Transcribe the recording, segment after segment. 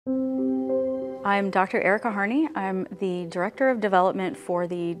I'm Dr. Erica Harney. I'm the Director of Development for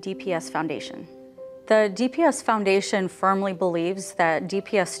the DPS Foundation. The DPS Foundation firmly believes that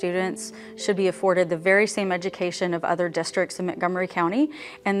DPS students should be afforded the very same education of other districts in Montgomery County,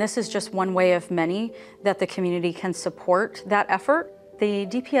 and this is just one way of many that the community can support that effort. The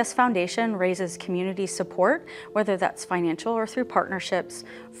DPS Foundation raises community support, whether that's financial or through partnerships,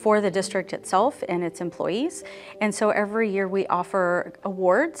 for the district itself and its employees. And so every year we offer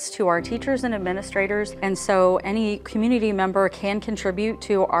awards to our teachers and administrators. And so any community member can contribute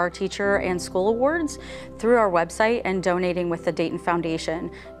to our teacher and school awards through our website and donating with the Dayton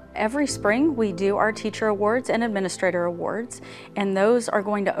Foundation. Every spring, we do our teacher awards and administrator awards, and those are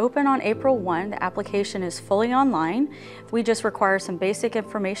going to open on April 1. The application is fully online. We just require some basic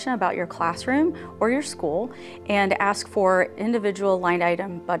information about your classroom or your school and ask for individual line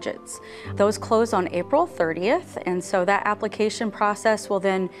item budgets. Those close on April 30th, and so that application process will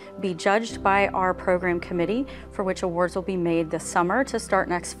then be judged by our program committee, for which awards will be made this summer to start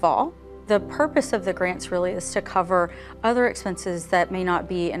next fall. The purpose of the grants really is to cover other expenses that may not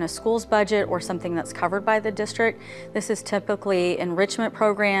be in a school's budget or something that's covered by the district. This is typically enrichment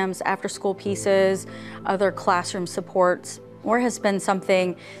programs, after-school pieces, other classroom supports, or has been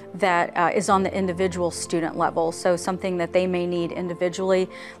something that is on the individual student level. So something that they may need individually,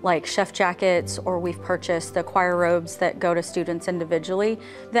 like chef jackets, or we've purchased the choir robes that go to students individually.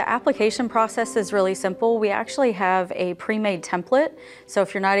 The application process is really simple. We actually have a pre-made template. So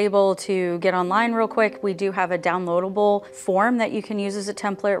if you're not able to get online real quick, we do have a downloadable form that you can use as a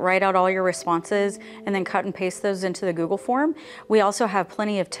template, write out all your responses, and then cut and paste those into the Google form. We also have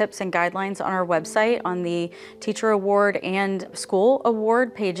plenty of tips and guidelines on our website on the teacher award and school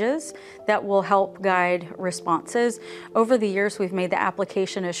award pages that will help guide responses. Over the years, we've made the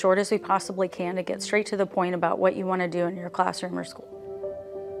application as short as we possibly can to get straight to the point about what you want to do in your classroom or school.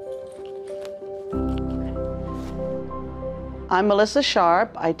 I'm Melissa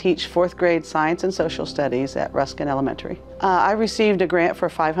Sharp. I teach 4th grade science and social studies at Ruskin Elementary. I received a grant for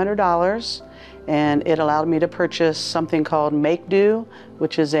 $500, and it allowed me to purchase something called Make Do,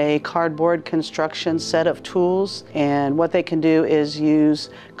 which is a cardboard construction set of tools. And what they can do is use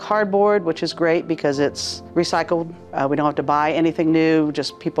cardboard, which is great because it's recycled. We don't have to buy anything new,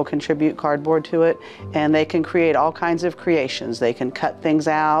 just people contribute cardboard to it. And they can create all kinds of creations. They can cut things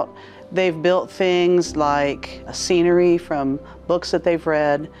out. They've built things like scenery from books that they've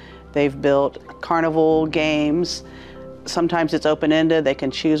read. They've built carnival games. Sometimes it's open-ended. They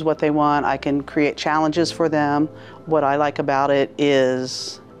can choose what they want. I can create challenges for them. What I like about it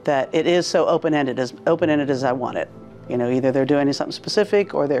is that it is so open-ended as I want it. You know, either they're doing something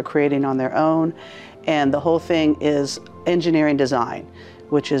specific or they're creating on their own. And the whole thing is engineering design,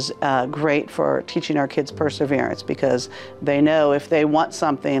 which is great for teaching our kids perseverance because they know if they want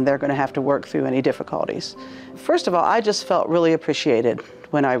something, they're going to have to work through any difficulties. First of all, I just felt really appreciated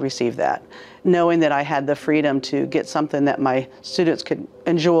when I received that, knowing that I had the freedom to get something that my students could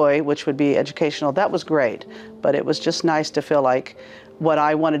enjoy, which would be educational. That was great, but it was just nice to feel like what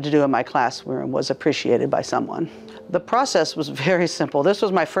I wanted to do in my classroom was appreciated by someone. The process was very simple. This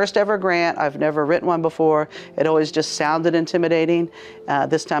was my first ever grant. I've never written one before. It always just sounded intimidating.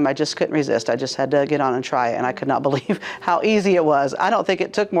 This time I just couldn't resist. I just had to get on and try it, and I could not believe how easy it was. I don't think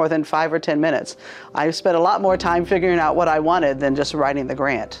it took more than 5 or 10 minutes. I spent a lot more time figuring out what I wanted than just writing the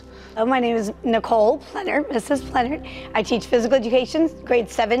grant. My name is Nicole Plenner, Mrs. Plenner. I teach physical education,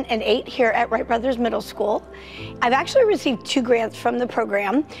 grades 7 and 8 here at Wright Brothers Middle School. I've actually received 2 grants from the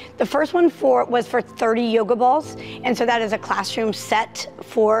program. The first one was for 30 yoga balls, and so that is a classroom set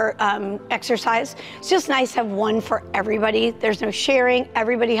for exercise. It's just nice to have one for everybody. There's no sharing,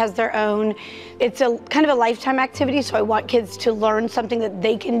 everybody has their own. It's a kind of a lifetime activity, so I want kids to learn something that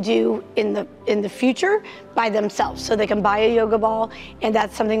they can do in the future by themselves. So they can buy a yoga ball, and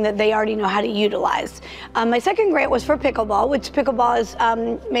that's something that they already know how to utilize. My second grant was for pickleball, which pickleball is,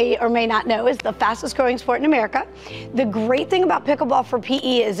 may or may not know, is the fastest growing sport in America. The great thing about pickleball for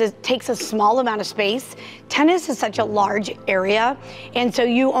PE is it takes a small amount of space. Tennis is such a large area, and so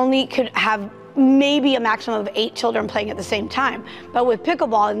you only could have maybe a maximum of 8 children playing at the same time. But with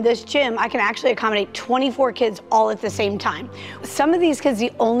pickleball in this gym, I can actually accommodate 24 kids all at the same time. Some of these kids,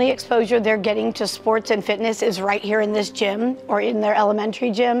 the only exposure they're getting to sports and fitness is right here in this gym or in their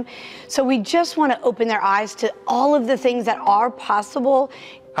elementary gym. So we just want to open their eyes to all of the things that are possible.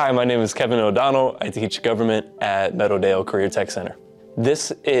 Hi, my name is Kevin O'Donnell. I teach government at Meadowdale Career Tech Center.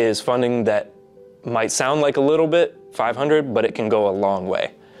 This is funding that might sound like a little bit, $500, but it can go a long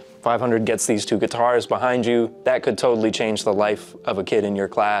way. $500 gets these 2 guitars behind you. That could totally change the life of a kid in your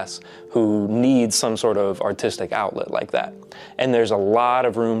class who needs some sort of artistic outlet like that. And there's a lot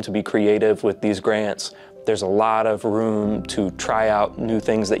of room to be creative with these grants. There's a lot of room to try out new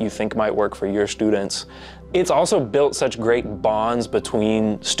things that you think might work for your students. It's also built such great bonds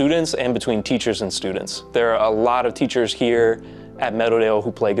between students and between teachers and students. There are a lot of teachers here at Meadowdale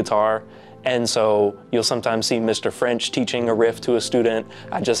who play guitar, and so you'll sometimes see Mr. French teaching a riff to a student.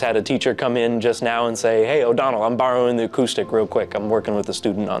 I just had a teacher come in just now and say, "Hey, O'Donnell, I'm borrowing the acoustic real quick. I'm working with a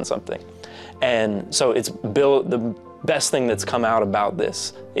student on something." And so it's built, the best thing that's come out about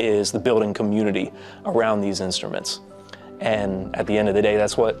this is the building community around these instruments. And at the end of the day,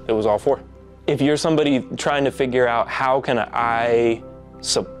 that's what it was all for. If you're somebody trying to figure out how can I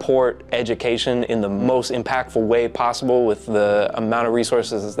support education in the most impactful way possible with the amount of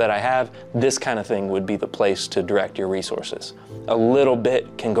resources that I have, this kind of thing would be the place to direct your resources. A little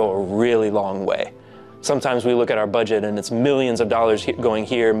bit can go a really long way. Sometimes we look at our budget and it's millions of dollars going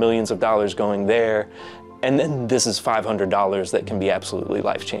here, millions of dollars going there, and then this is $500 that can be absolutely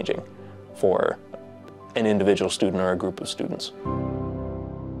life-changing for an individual student or a group of students.